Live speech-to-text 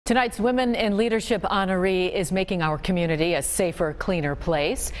Tonight's Women in Leadership honoree is making our community a safer, cleaner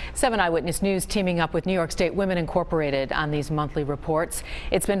place. 7 Eyewitness News teaming up with New York State Women Incorporated on these monthly reports.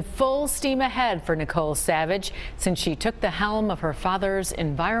 It's been full steam ahead for Nicole Savage since she took the helm of her father's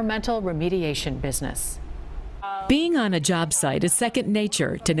environmental remediation business. Being on a job site is second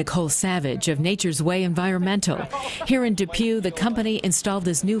nature to Nicole Savage of Nature's Way Environmental. Here in Depew, the company installed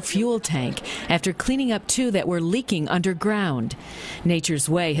this new fuel tank after cleaning up 2 that were leaking underground. Nature's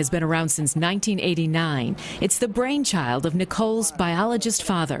Way has been around since 1989. It's the brainchild of Nicole's biologist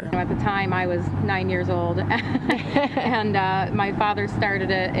father. At the time, I was 9 years old, and my father started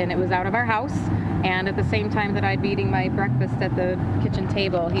it, and it was out of our house. And at the same time that I'd be eating my breakfast at the kitchen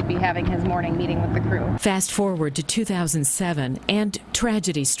table, he'd be having his morning meeting with the crew. Fast forward to 2007, and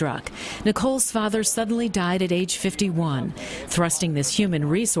tragedy struck. Nicole's father suddenly died at age 51, thrusting this human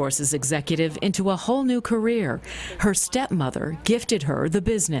resources executive into a whole new career. Her stepmother gifted her the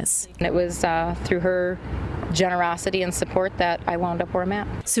business. And it was through her generosity and support that I wound up where I'm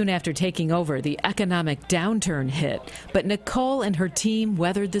at. Soon after taking over, the economic downturn hit, but Nicole and her team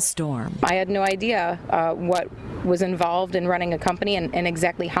weathered the storm. I had no idea what was involved in running a company and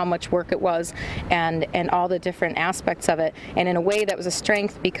exactly how much work it was and all the different aspects of it. And in a way that was a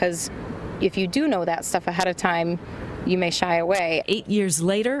strength, because if you do know that stuff ahead of time, you may shy away. 8 years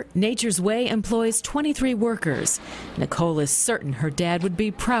later, Nature's Way employs 23 workers. Nicole is certain her dad would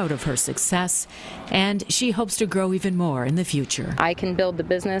be proud of her success, and she hopes to grow even more in the future. I can build the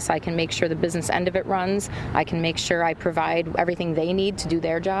business, I can make sure the business end of it runs, I can make sure I provide everything they need to do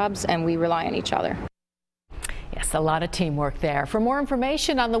their jobs, and we rely on each other. Yes, a lot of teamwork there. For more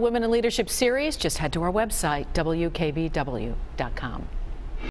information on the Women in Leadership series, just head to our website, WKBW.com.